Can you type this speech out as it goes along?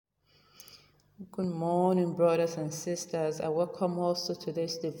Good morning, brothers and sisters. I welcome us to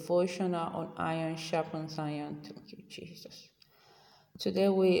today's devotional on iron sharpens iron. Thank you, Jesus. Today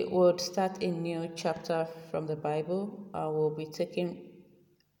we will start a new chapter from the Bible. I will be taking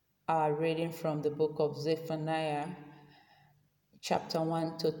our reading from the book of Zephaniah, chapter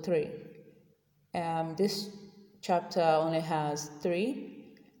 1 to 3. This chapter only has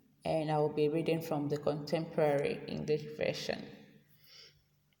 3, and I will be reading from the Contemporary English Version.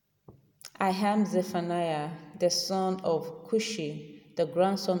 I am Zephaniah, the son of Cushi, the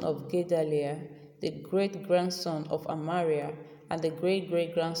grandson of Gedaliah, the great-grandson of Amariah, and the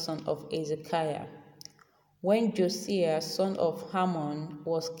great-great-grandson of Ezekiah. When Josiah, son of Hammon,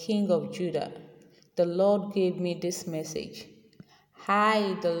 was king of Judah, the Lord gave me this message.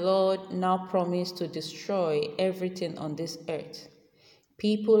 I, the Lord, now promise to destroy everything on this earth,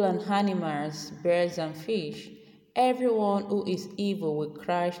 people and animals, birds and fish. Everyone who is evil will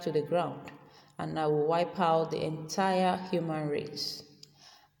crash to the ground, and I will wipe out the entire human race.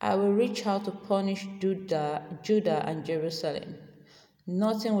 I will reach out to punish Judah and Jerusalem.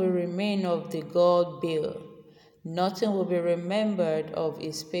 Nothing will remain of the god Baal. Nothing will be remembered of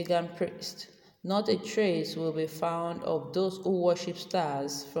his pagan priest. Not a trace will be found of those who worship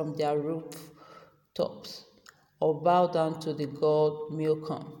stars from their rooftops or bow down to the god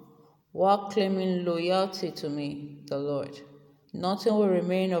Milcom, while claiming loyalty to me, the Lord. Nothing will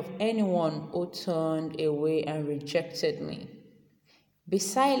remain of anyone who turned away and rejected me. Be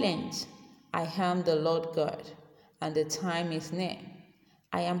silent, I am the Lord God, and the time is near.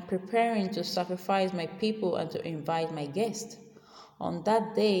 I am preparing to sacrifice my people and to invite my guests. On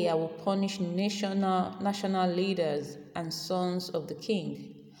that day I will punish national leaders and sons of the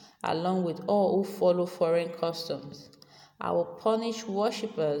king, along with all who follow foreign customs. I will punish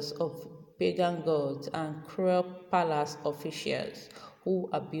worshippers of pagan gods and cruel palace officials who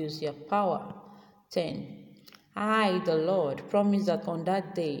abuse their power. 10. I, the Lord, promise that on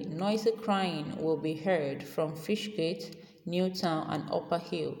that day noisy crying will be heard from Fishgate, Newtown, and Upper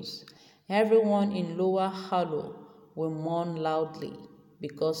Hills. Everyone in Lower Hollow will mourn loudly,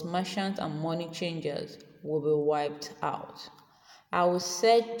 because merchants and money changers will be wiped out. I will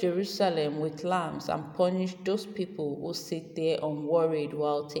set Jerusalem with lamps and punish those people who sit there unworried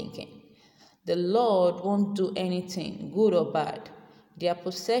while thinking. The Lord won't do anything, good or bad. Their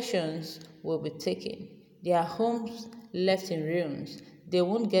possessions will be taken, their homes left in ruins. They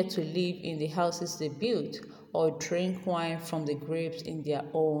won't get to live in the houses they built or drink wine from the grapes in their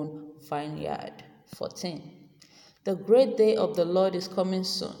own vineyard. 14. The great day of the Lord is coming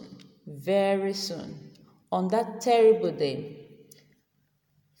soon, very soon. On that terrible day,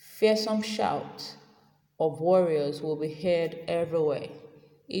 fearsome shouts of warriors will be heard everywhere.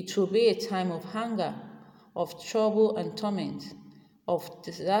 It will be a time of hunger, of trouble and torment, of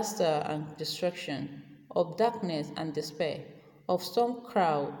disaster and destruction, of darkness and despair, of storm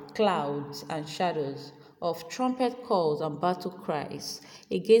clouds and shadows, of trumpet calls and battle cries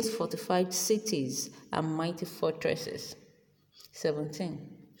against fortified cities and mighty fortresses. 17.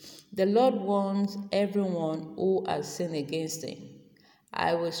 The Lord warns everyone who has sinned against him.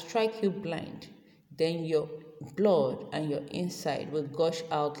 I will strike you blind, then your blood and your inside will gush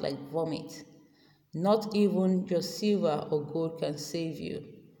out like vomit. Not even your silver or gold can save you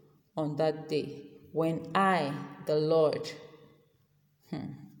on that day when I, the Lord,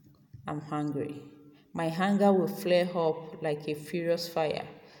 am hungry. My hunger will flare up like a furious fire,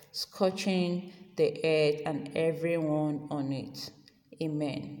 scorching the earth and everyone on it.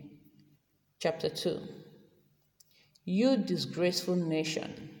 Amen. Chapter 2. You disgraceful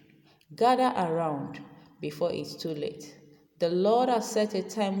nation, gather around before it's too late. The Lord has set a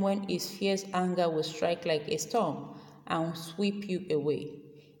time when his fierce anger will strike like a storm and sweep you away.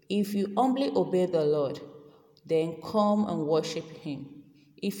 If you humbly obey the Lord, then come and worship him.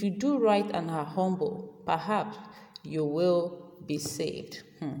 If you do right and are humble, perhaps you will be saved.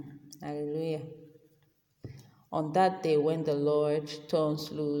 Hallelujah. On that day when the Lord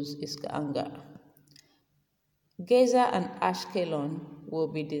turns loose his anger, Gaza and Ashkelon will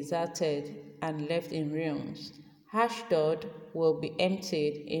be deserted and left in ruins. Ashdod will be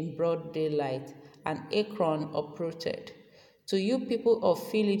emptied in broad daylight, and Ekron uprooted. To you people of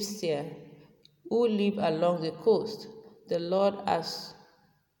Philistia who live along the coast, the Lord has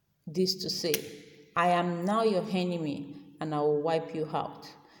this to say: I am now your enemy, and I will wipe you out.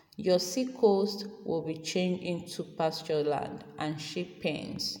 Your sea coast will be changed into pasture land and sheep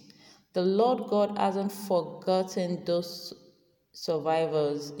pens. The Lord God hasn't forgotten those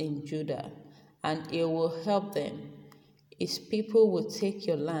survivors in Judah, and he will help them. His people will take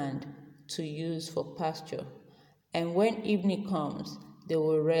your land to use for pasture. And when evening comes, They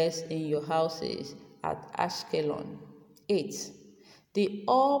will rest in your houses at Ashkelon. 8. The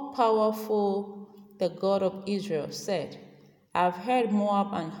all-powerful, the God of Israel, said, I have heard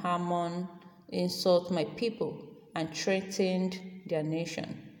Moab and Ammon insult my people and threatened their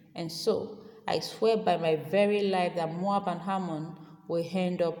nation. And so I swear by my very life that Moab and Ammon will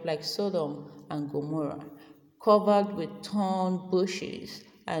end up like Sodom and Gomorrah, covered with thorn bushes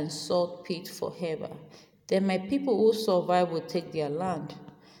and salt pit forever. Then my people who survive will take their land.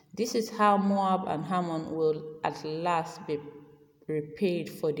 This is how Moab and Ammon will at last be repaid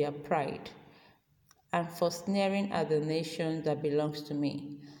for their pride and for snaring at the nation that belongs to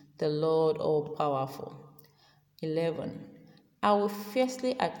me, the Lord all-powerful. 11. I will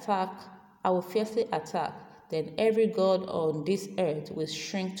fiercely attack, then every god on this earth will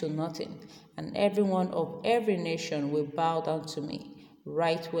shrink to nothing, and everyone of every nation will bow down to me,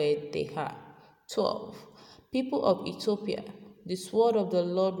 right where they are. 12. People of Ethiopia, the sword of the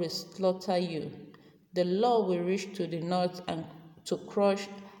Lord will slaughter you. The Lord will reach to the north and to crush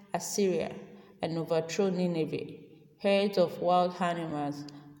Assyria and overthrow Nineveh. Herds of wild animals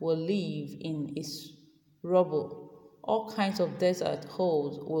will live in its rubble. All kinds of desert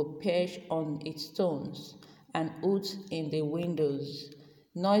holes will perch on its stones, and hoots in the windows.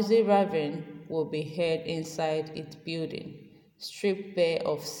 Noisy raven will be heard inside its building, stripped bare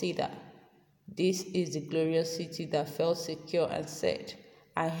of cedar. This is the glorious city that felt secure and said,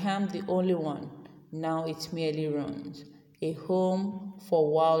 I am the only one. Now it merely runs, a home for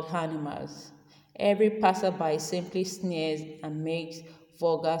wild animals. Every passerby simply sneers and makes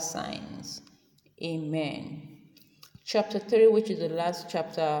vulgar signs. Amen. Chapter 3, which is the last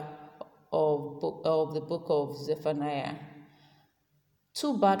chapter of the book of Zephaniah.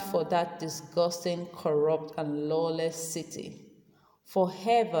 Too bad for that disgusting, corrupt, and lawless city.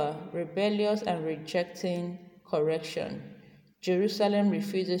 Forever rebellious and rejecting correction, Jerusalem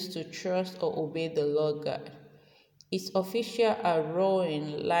refuses to trust or obey the Lord God. Its officials are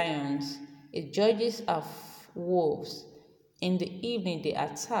roaring lions, its judges are wolves. In the evening they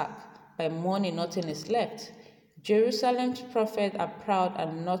attack, by morning nothing is left. Jerusalem's prophets are proud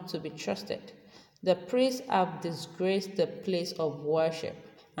and not to be trusted. The priests have disgraced the place of worship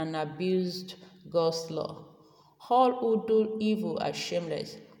and abused God's law. All who do evil are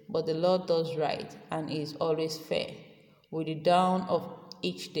shameless, but the Lord does right and is always fair. With the dawn of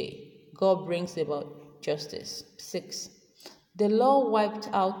each day, God brings about justice. 6. The Lord wiped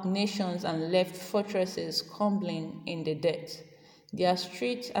out nations and left fortresses crumbling in the dirt. Their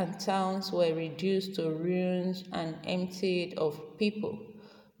streets and towns were reduced to ruins and emptied of people.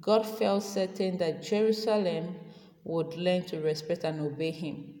 God felt certain that Jerusalem would learn to respect and obey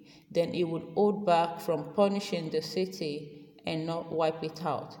him. Then he would hold back from punishing the city and not wipe it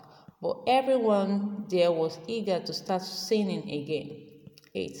out. But everyone there was eager to start sinning again.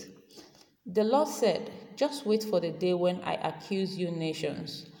 8. The Lord said, just wait for the day when I accuse you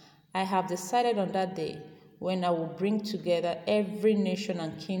nations. I have decided on that day when I will bring together every nation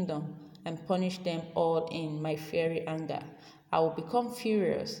and kingdom and punish them all in my fiery anger. I will become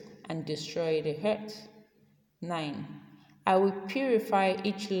furious and destroy the earth. 9. I will purify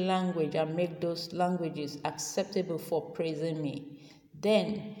each language and make those languages acceptable for praising me.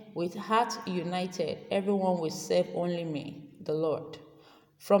 Then, with heart united, everyone will serve only me, the Lord.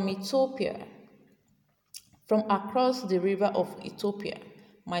 From Ethiopia, from across the river of Ethiopia,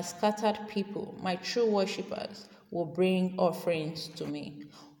 my scattered people, my true worshippers, will bring offerings to me.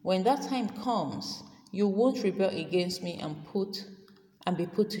 When that time comes, you won't rebel against me and be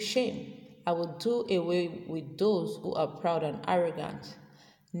put to shame. I will do away with those who are proud and arrogant.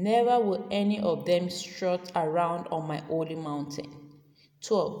 Never will any of them strut around on my holy mountain.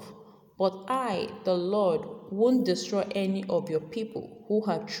 12. But I, the Lord, won't destroy any of your people who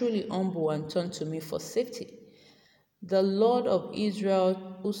are truly humble and turn to me for safety. The Lord of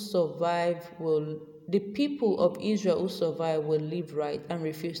Israel who survive the people of Israel who survive will live right and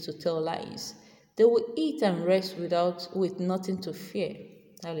refuse to tell lies. They will eat and rest with nothing to fear.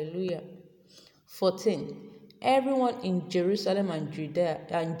 Hallelujah. 14. Everyone in Jerusalem and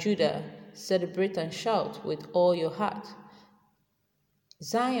Judah celebrate and shout with all your heart.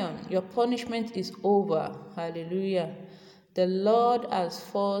 Zion, your punishment is over. Hallelujah. The Lord has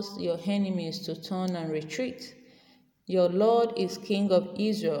forced your enemies to turn and retreat. Your Lord is King of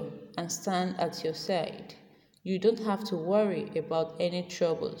Israel and stands at your side. You don't have to worry about any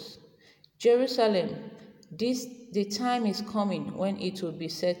troubles. Jerusalem, the time is coming when it will be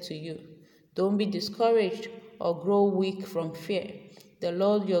said to you, don't be discouraged or grow weak from fear. The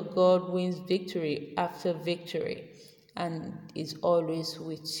Lord your God wins victory after victory and is always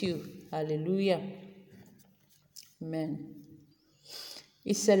with you. Hallelujah. Amen.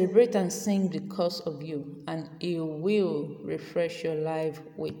 He celebrates and sings because of you, and he will refresh your life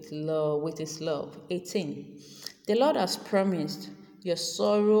with love, with his love. 18. The Lord has promised, your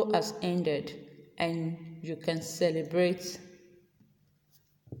sorrow has ended, and you can celebrate.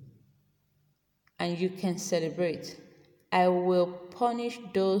 I will punish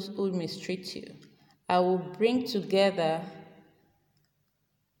those who mistreat you. I will bring together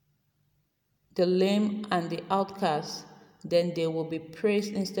the lame and the outcast, then they will be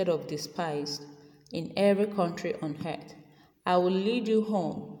praised instead of despised in every country on earth. I will lead you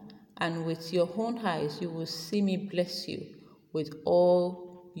home, and with your own eyes you will see me bless you with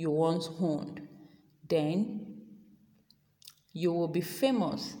all you once owned. Then you will be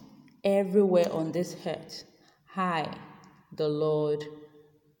famous everywhere on this earth. I, the Lord,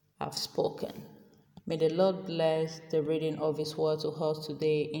 have spoken. May the Lord bless the reading of his word to us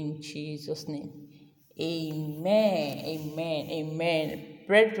today in Jesus' name. Amen. Amen. Amen.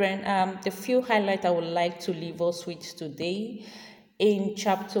 Brethren, the few highlights I would like to leave us with today. In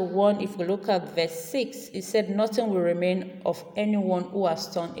chapter 1, if we look at verse 6, it said, nothing will remain of anyone who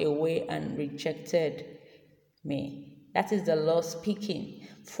has turned away and rejected me. That is the Lord speaking.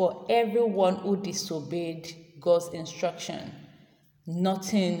 For everyone who disobeyed God's instruction,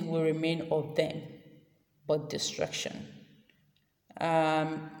 nothing will remain of them but destruction.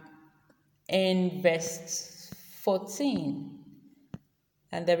 In verse 14,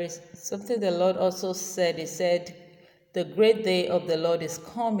 and there is something the Lord also said. He said, the great day of the Lord is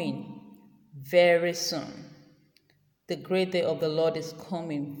coming very soon. The great day of the Lord is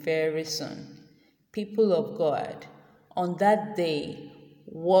coming very soon. People of God, on that day,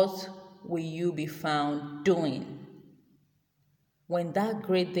 what will you be found doing? When that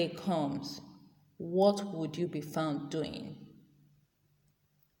great day comes, what would you be found doing?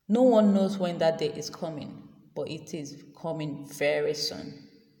 No one knows when that day is coming, but it is coming very soon.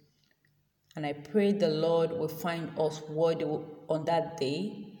 And I pray the Lord will find us worthy on that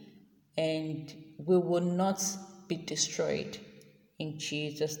day, and we will not be destroyed. In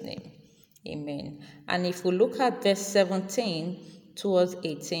Jesus' name, amen. And if we look at verse 17 towards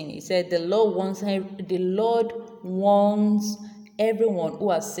 18, it said, the Lord warns everyone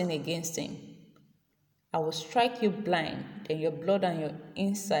who has sinned against him. I will strike you blind, then your blood and your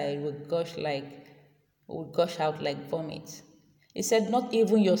inside will gush out like vomit. He said, not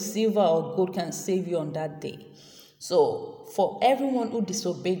even your silver or gold can save you on that day. So for everyone who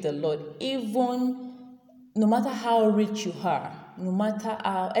disobeyed the Lord, even no matter how rich you are, no matter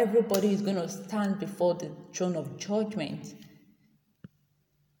how everybody is going to stand before the throne of judgment,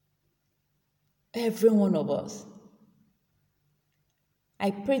 every one of us, I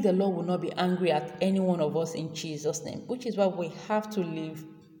pray the Lord will not be angry at any one of us in Jesus' name, which is why we have to live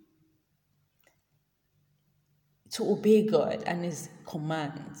to obey God and his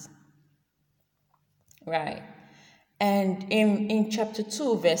commands. Right. And in chapter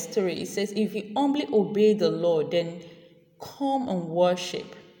 2, verse 3, it says, if you humbly obey the Lord, then come and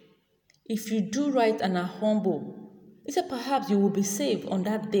worship. If you do right and are humble, it said perhaps you will be saved on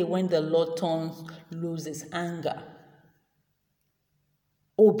that day when the Lord turns loose his anger.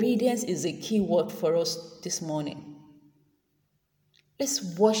 Obedience is a key word for us this morning.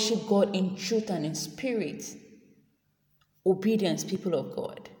 Let's worship God in truth and in spirit. Obedience, people of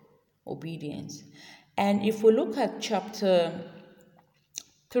God. Obedience. And if we look at chapter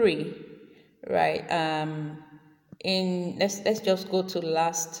 3, right, let's just go to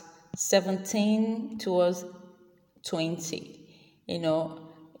last 17 towards 20.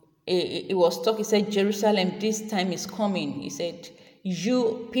 It was talk. He said, Jerusalem, this time is coming. He said,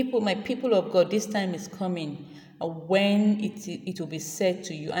 you people, my people of God, this time is coming when it will be said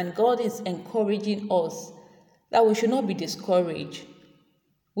to you. And God is encouraging us that we should not be discouraged.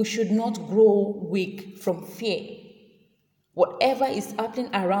 We should not grow weak from fear. Whatever is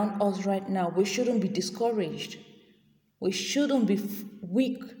happening around us right now, we shouldn't be discouraged. We shouldn't be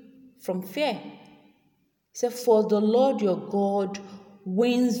weak from fear. He said, for the Lord your God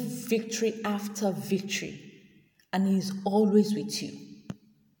wins victory after victory, and he is always with you.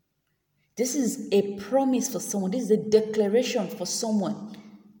 This is a promise for someone. This is a declaration for someone.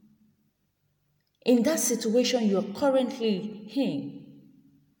 In that situation you are currently in,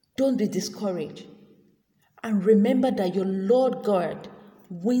 don't be discouraged. And remember that your Lord God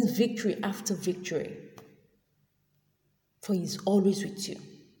wins victory after victory, for he is always with you.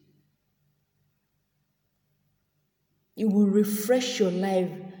 He will refresh your life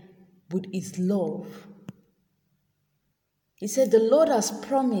with his love. He said, the Lord has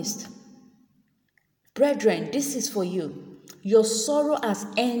promised. Brethren, this is for you. Your sorrow has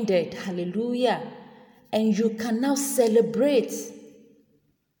ended. Hallelujah. And you can now celebrate.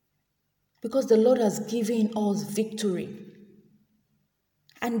 because the Lord has given us victory.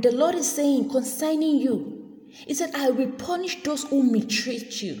 And the Lord is saying concerning you, He said, I will punish those who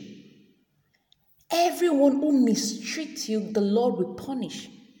mistreat you. Everyone who mistreats you, the Lord will punish.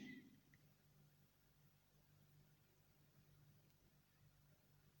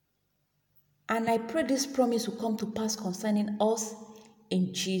 And I pray this promise will come to pass concerning us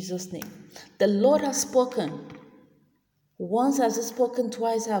in Jesus' name. The Lord has spoken. Once has He spoken,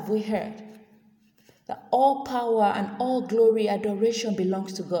 twice have we heard. That all power and all glory, adoration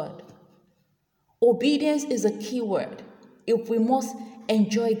belongs to God. Obedience is a key word if we must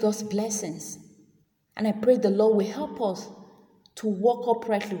enjoy God's blessings. And I pray the Lord will help us to walk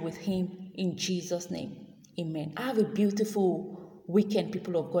uprightly with Him in Jesus' name. Amen. Have a beautiful weekend,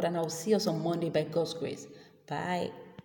 people of God, and I will see us on Monday by God's grace. Bye.